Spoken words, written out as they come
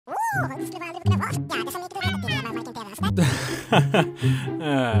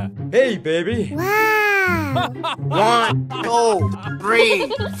Hey, baby. Wow. 1, 2, 3,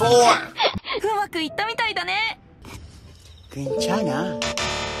 4. うまくいったみたいだね。 괜찮아.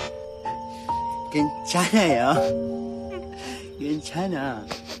 괜찮아요. 괜찮아.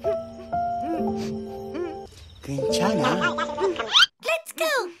 괜찮아. Let's go!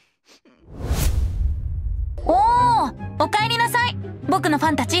 おー、おかえりなさい。僕のフ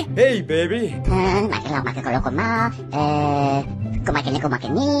ァンたち。 Hey, baby. Makelok,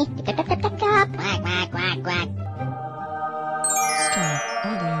 kumakin ni. Quack.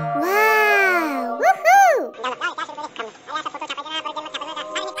 Wow! Woohoo!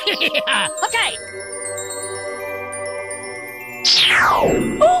 Okay.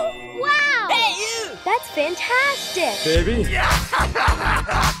 Wow! Hey, you! That's fantastic! Baby.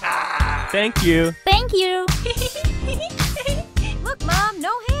 Thank you. Thank you. Look, Mom,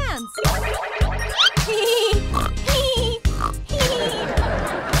 no hands!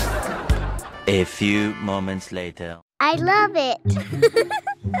 A few moments later. I love it!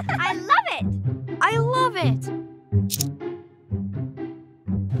 I love it! I love it!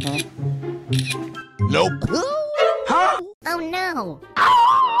 Nope. Huh? Oh no!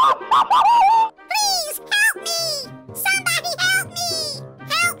 Please help me! Somebody help me!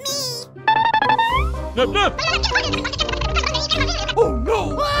 Help me! Nip, nip. Oh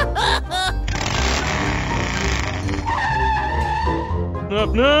no! Nip,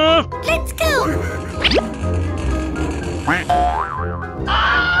 nip. Let's go!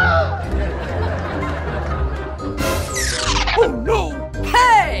 Oh no!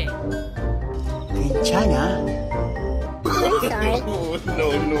 Hey! 괜찮아. I'm sorry.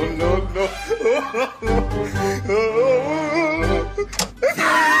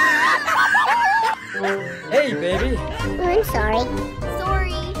 Hey, baby. I'm sorry.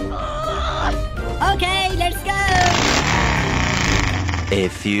 Sorry. Okay, let's go! A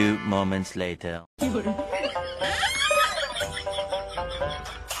few moments later.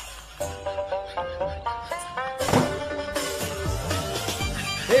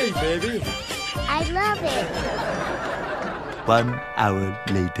 Hey, baby. I love it. 1 hour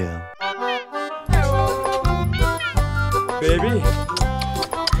later. Baby.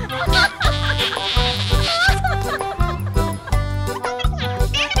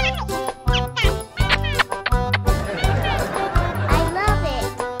 I love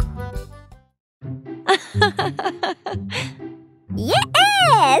it.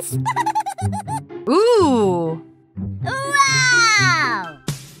 Yes! Ooh! Wow!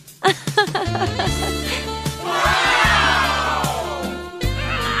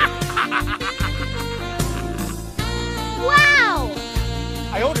 Wow!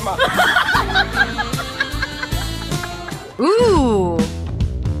 I owed him up. Ooh!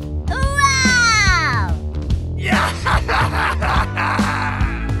 Wow!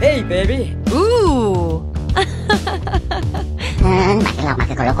 Hey, baby. Ooh!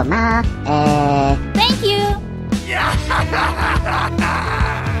 Makelok, Ma. Thank you!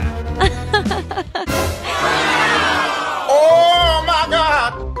 Oh my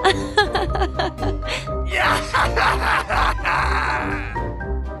god!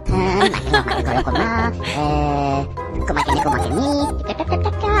 Makelok, Ma. Kumakin ni.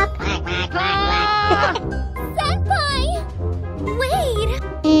 Senpai! Wait!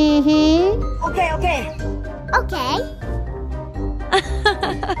 Mm-hmm. Okay.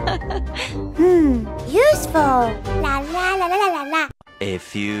 Useful. La. A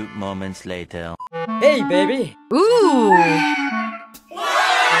few moments later. Hey, baby. Ooh!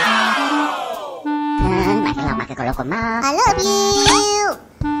 Makelok, Ma. I love you.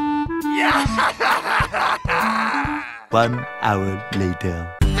 1 hour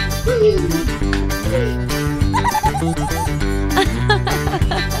later.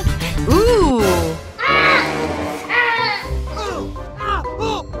 Ooh!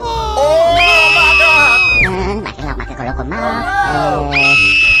 Oh my god! Makelok, Ma.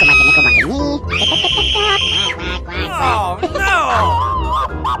 Kumakin ni. Oh no!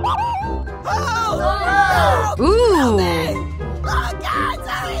 Ooh!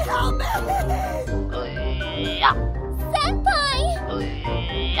 Senpai!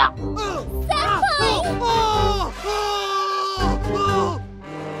 Senpai!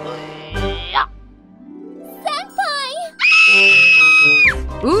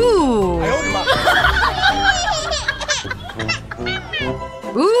 Ooh! I owed him up.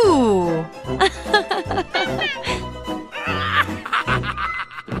 Ooh!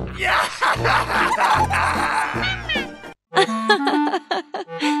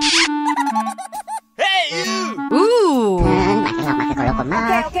 Hey you! Ooh! Makelok, Ma.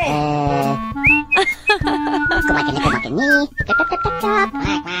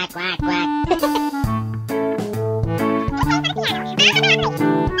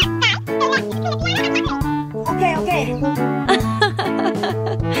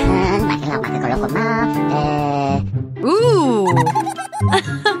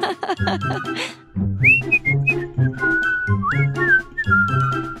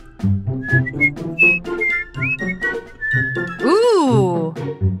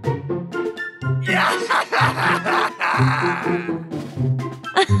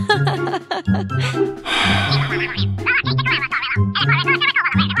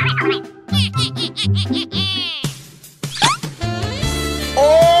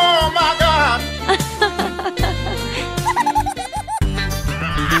 Oh my God!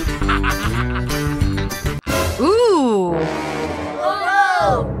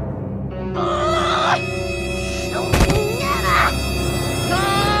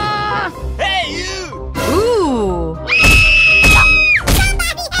 Hey you!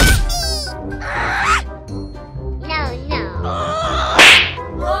 No,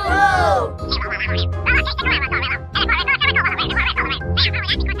 no.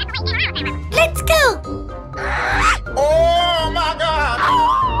 Let's go! Oh my God!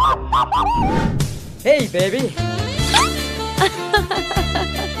 Hey, baby.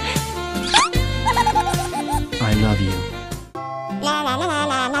 I love you.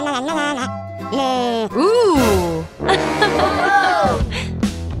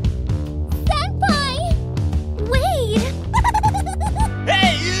 Senpai! Wait!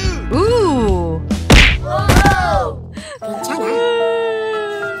 Hey you! 괜찮아.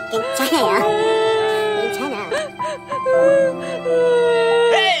 괜찮아요. 괜찮아.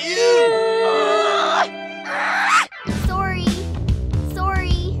 Hey you! Sorry.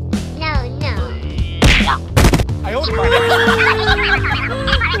 Sorry. No, no. I owed my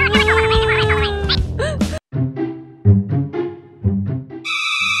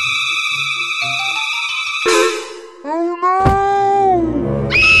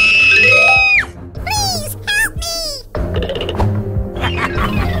Please help me!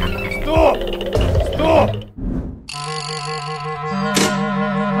 Stop! Stop!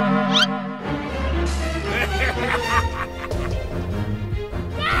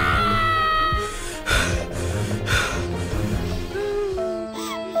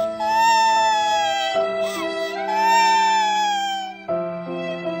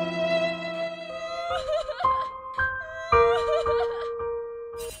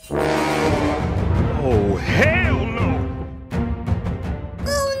 Oh, hell no!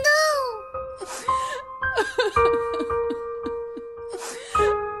 Oh no!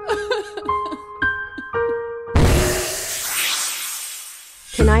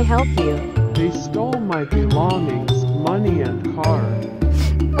 Can I help you? They stole my belongings, money and car.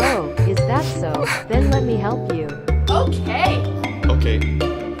 Oh, is that so? Then let me help you. Okay.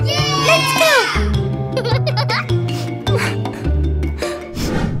 Let's go!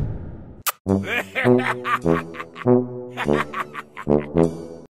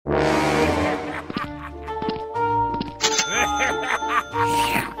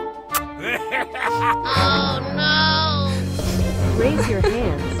 Raise your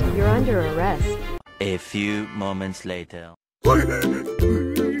hands. You're under arrest. A few moments later.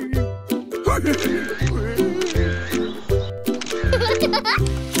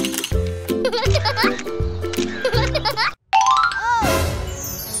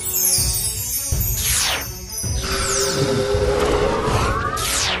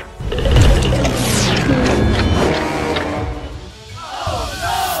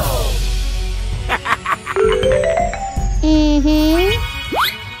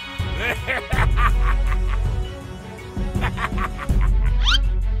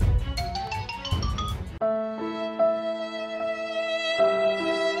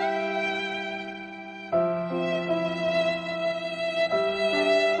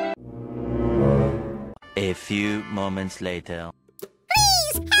 A few moments later.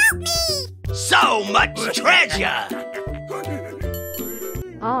 Please help me! So much treasure!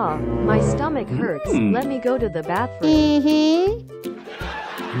 Ah, my stomach hurts. Let me go to the bathroom.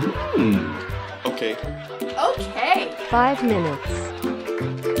 Okay. 5 minutes.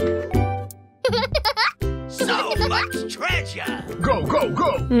 So much treasure! Go, go,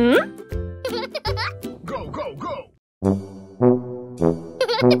 go! Go, go, go!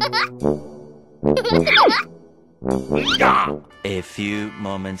 A few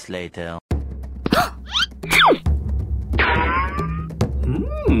moments later.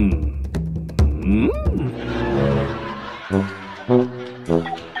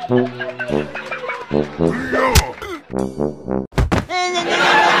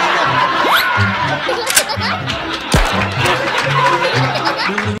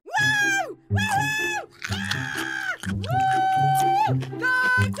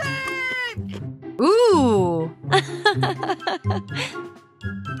 Ooh.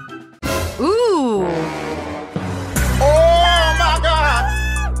 Ooh. Oh my God!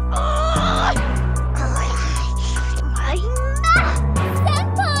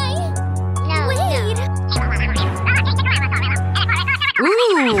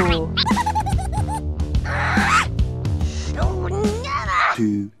 Ooh.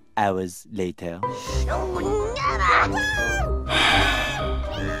 2 hours later.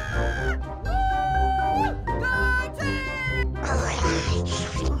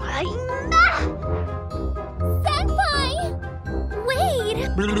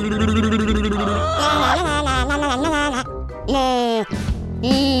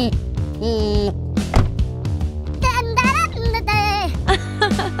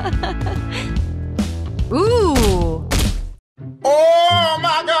 Ooh. Oh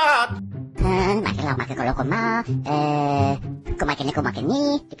my God!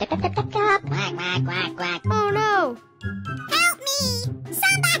 Oh no! Help me!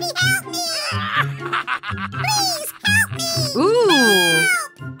 Somebody help me! Please help me! Ooh.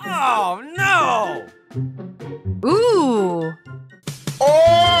 Oh no! Ooh.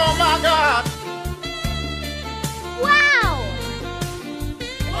 Oh my God! Wow!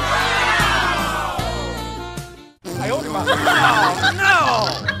 Oh no!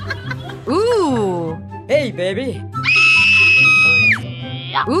 Ooh. Hey, baby.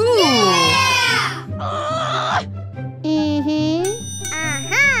 Ooh. Mm-hmm.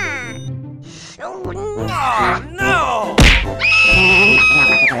 Uh-huh. Oh no!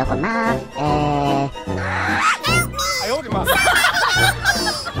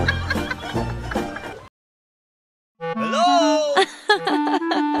 Hello?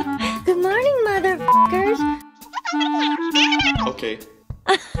 Good morning, motherfuckers. Okay.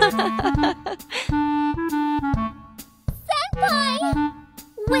 Senpai!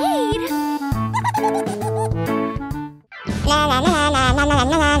 Wait!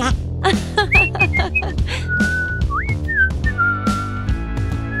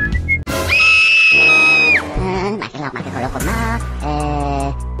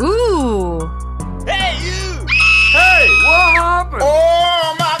 Ooh. Hey, you! Hey, what happened?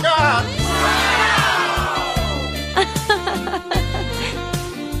 Oh my God!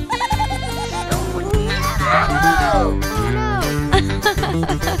 Oh no!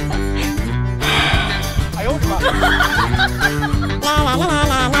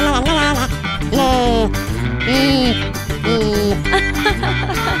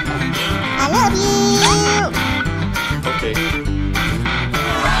 I love you! Okay.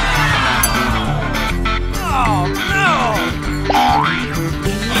 Oh no!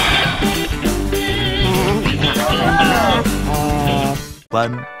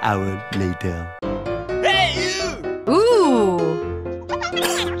 1 hour later. Hey, you! Ooh.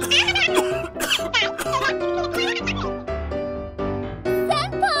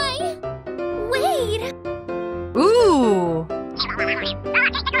 Senpai! Wait! Ooh.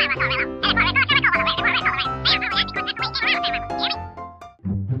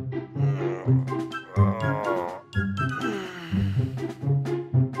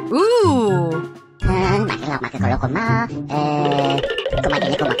 Ooh.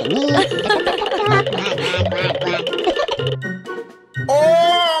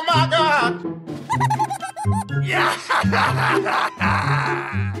 Oh my God! Yeah!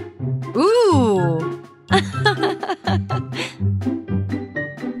 Ooh.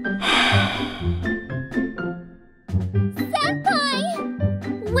 Senpai!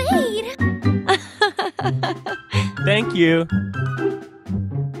 Wait! Thank you.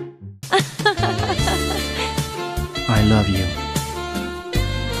 I love you.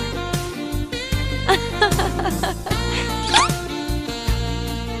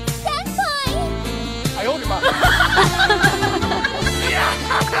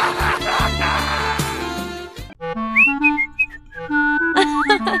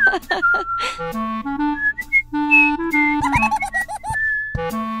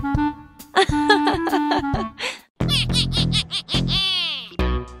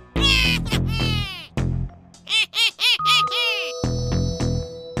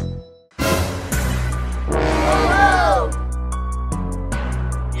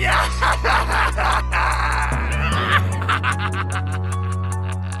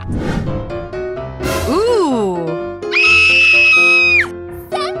 Ooh.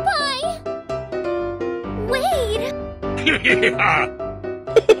 Senpai! Wait!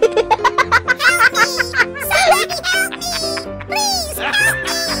 Somebody help me! Please help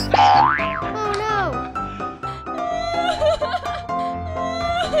me! Oh no!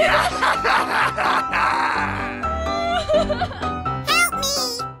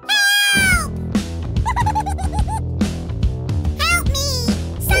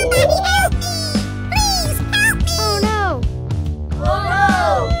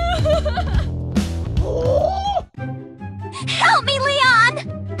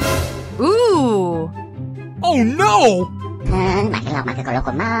 No!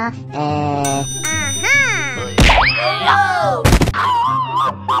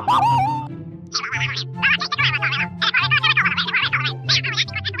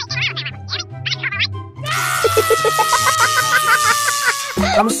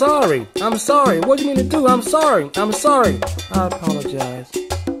 I'm sorry. I'm sorry. What do you mean to do? I'm sorry. I'm sorry. I apologize.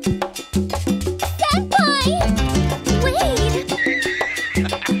 Senpai! Wait!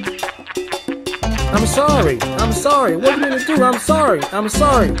 I'm sorry. I'm sorry. What do you mean to do? I'm sorry. I'm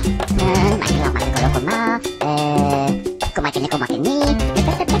sorry.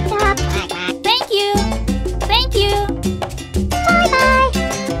 Thank you! Thank you! Bye-bye!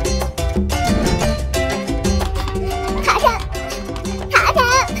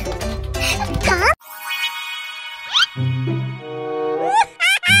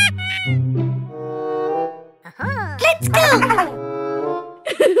 Let's go!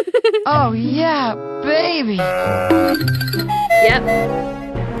 Oh yeah, baby. Yep.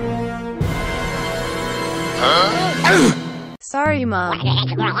 Sorry, Mom.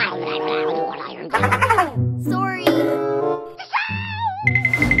 Sorry.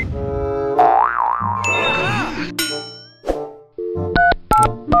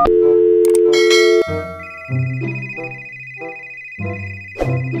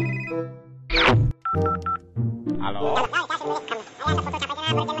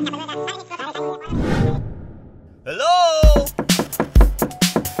 Hello?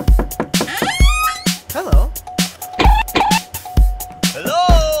 Hello?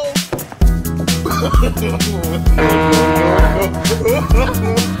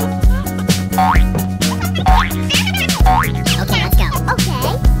 Okay, let's go.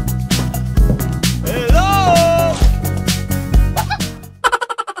 Okay.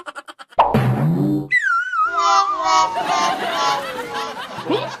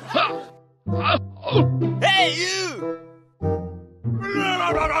 Hey, you!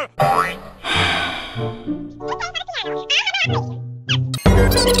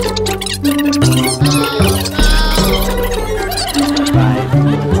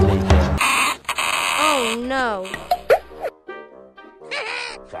 Oh no.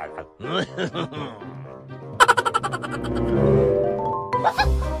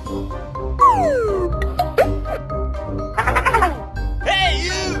 Hey,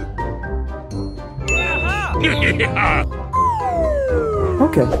 you!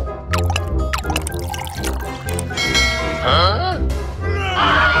 Okay.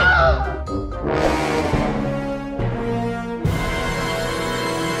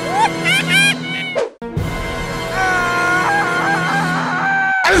 Hey,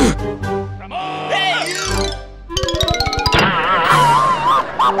 you!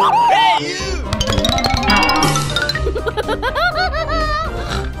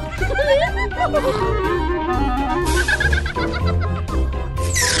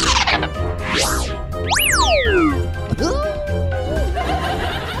 Hey,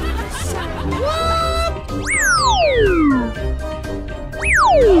 you!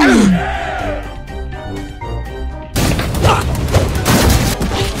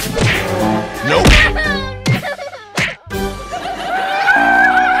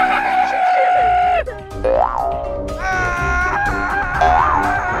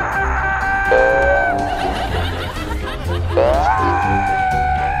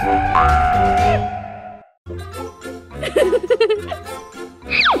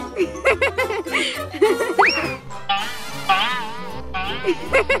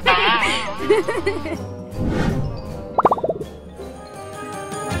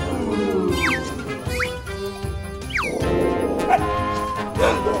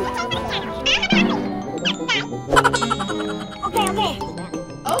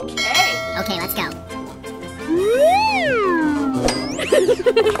 Okay, let's go.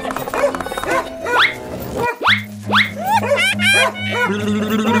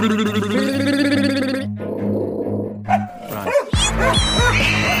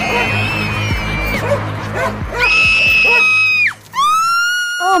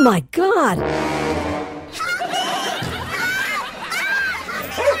 Oh my god!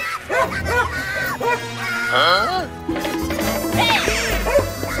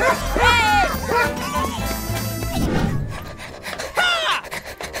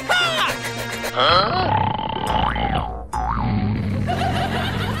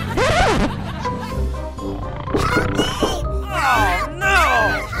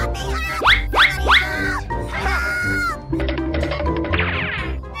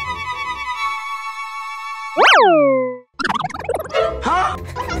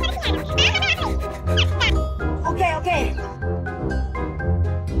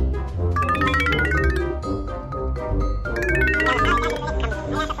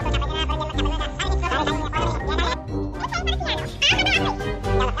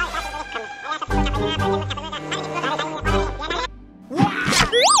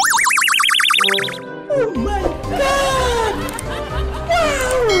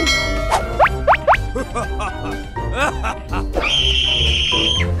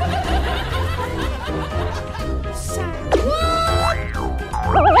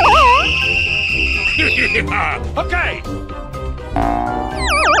 Okay.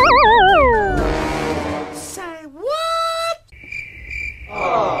 Say what?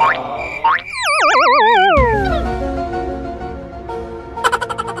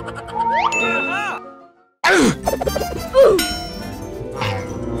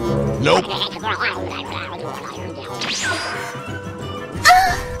 Nope.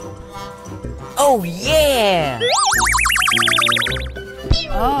 Oh, yeah!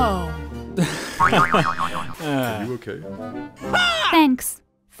 Oh. Are you okay? Thanks.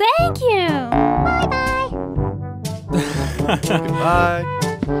 Thank you. Bye.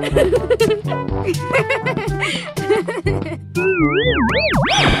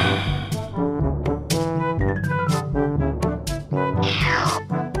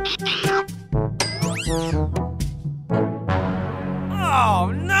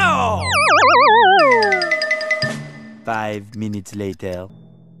 Oh, no! 5 minutes later.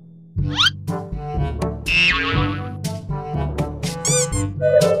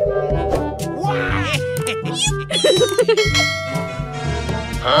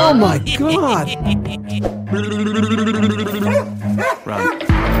 Oh my god! Run.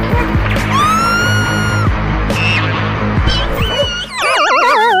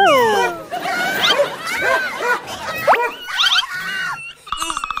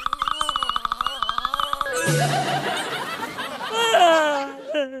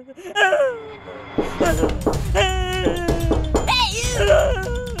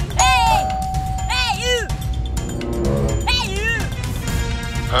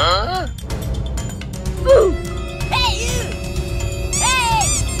 Huh?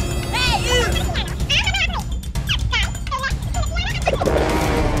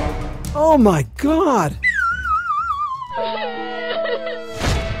 Oh my god!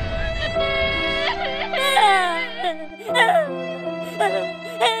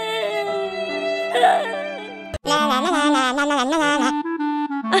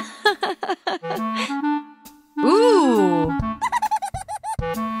 Ooh.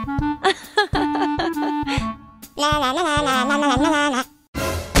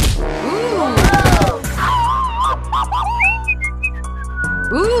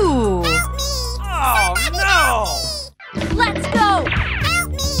 Ooh. Oh, no! Let's go. Help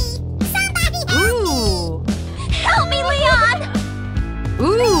me. Somebody help Ooh. Help me, Leon.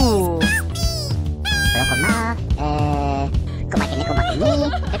 Ooh.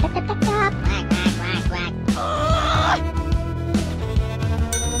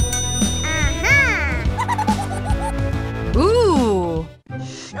 Ooh.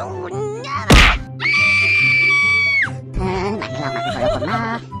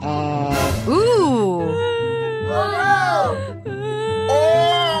 Ooh.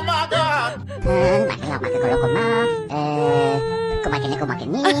 Oh my God!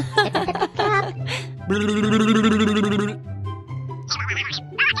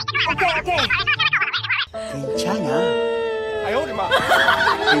 괜찮아. 아이오리마.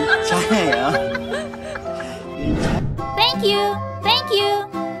 괜찮아요. Thank you. Thank you.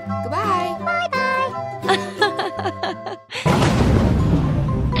 Goodbye.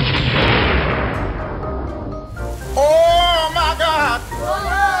 Oh my God!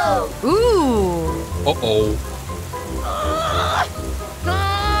 Ooh. Uh-oh.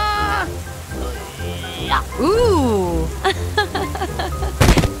 Ooh.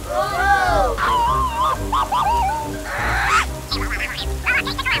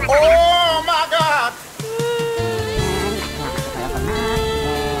 Oh my God!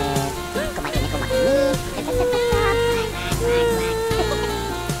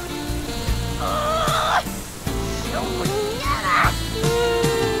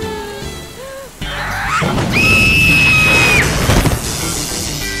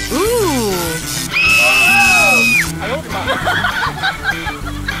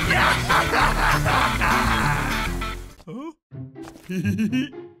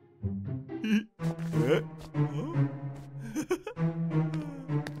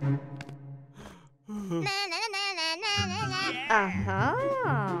 Uh-huh.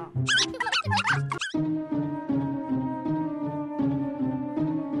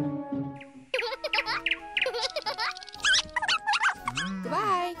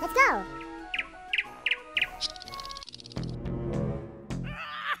 Goodbye. Let's go.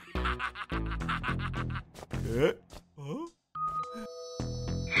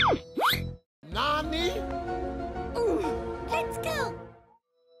 Nani? Let's go.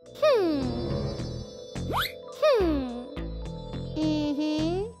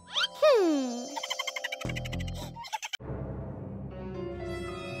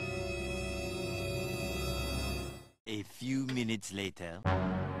 A few minutes later.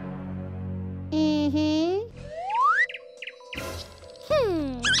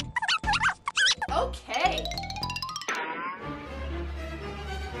 Okay.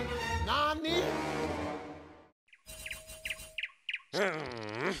 Nani?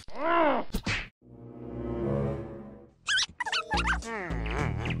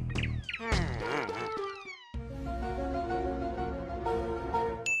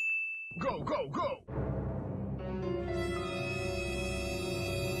 Go, go, go!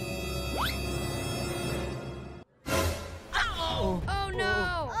 Oh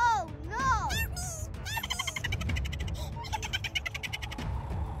no! Oh no!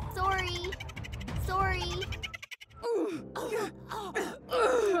 Sorry. Sorry.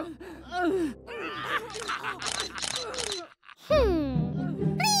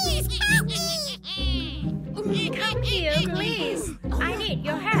 Please help me! Come here, please. I need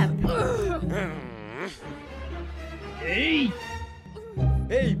your help. Hey!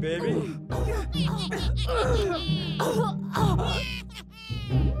 Hey, baby!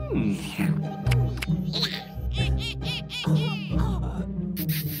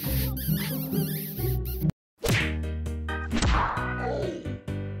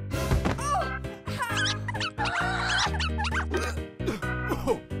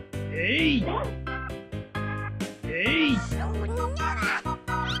 Hey! Hey!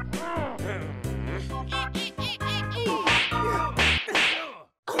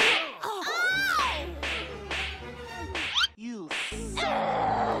 You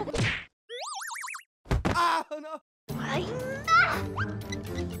Ah, no!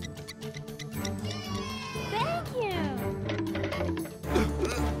 Thank you.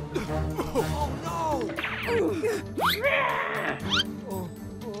 Oh, no!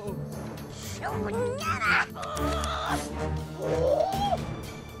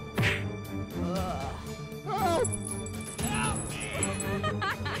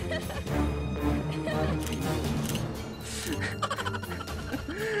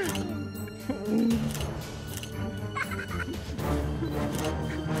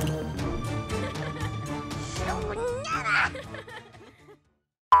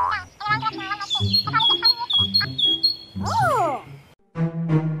 Oh!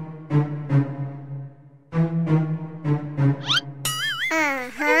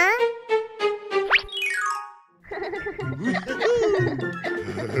 Uh-huh.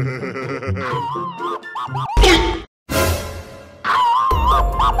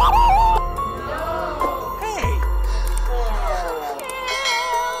 Okay.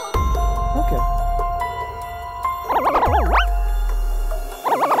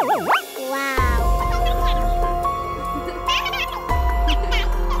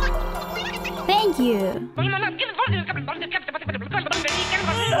 Thank you.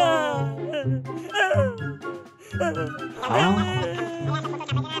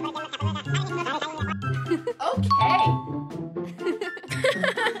 Okay.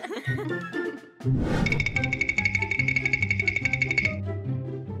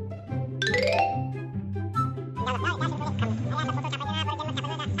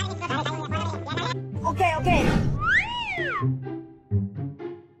 Okay, okay.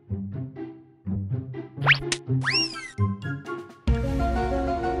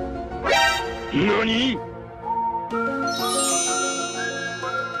 NANI?!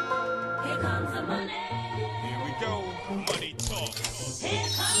 Here comes the money. Here we go, money talk. Here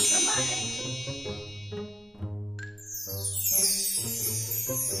comes the money.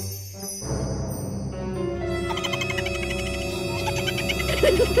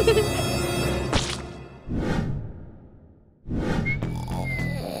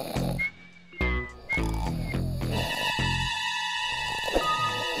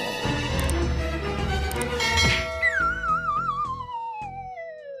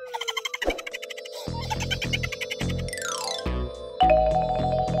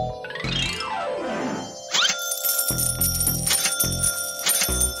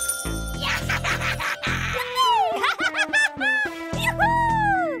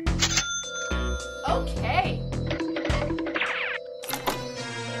 Okay.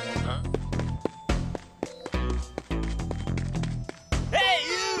 Hey,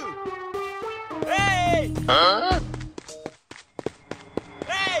 you! Hey! Huh?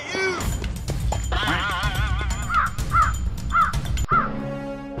 Hey, you!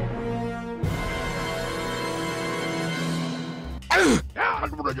 No,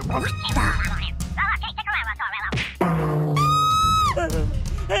 no, no, no, no, no, no, no!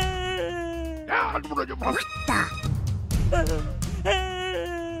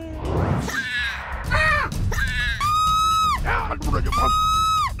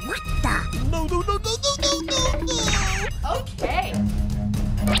 Okay.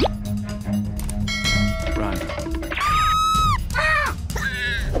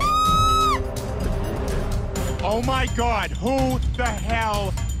 Oh my God, who the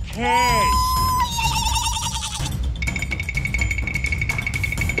hell cares?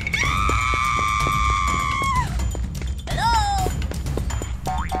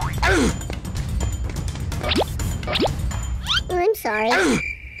 I'm sorry.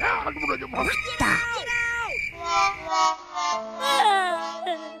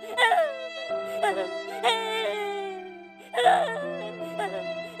 Ah!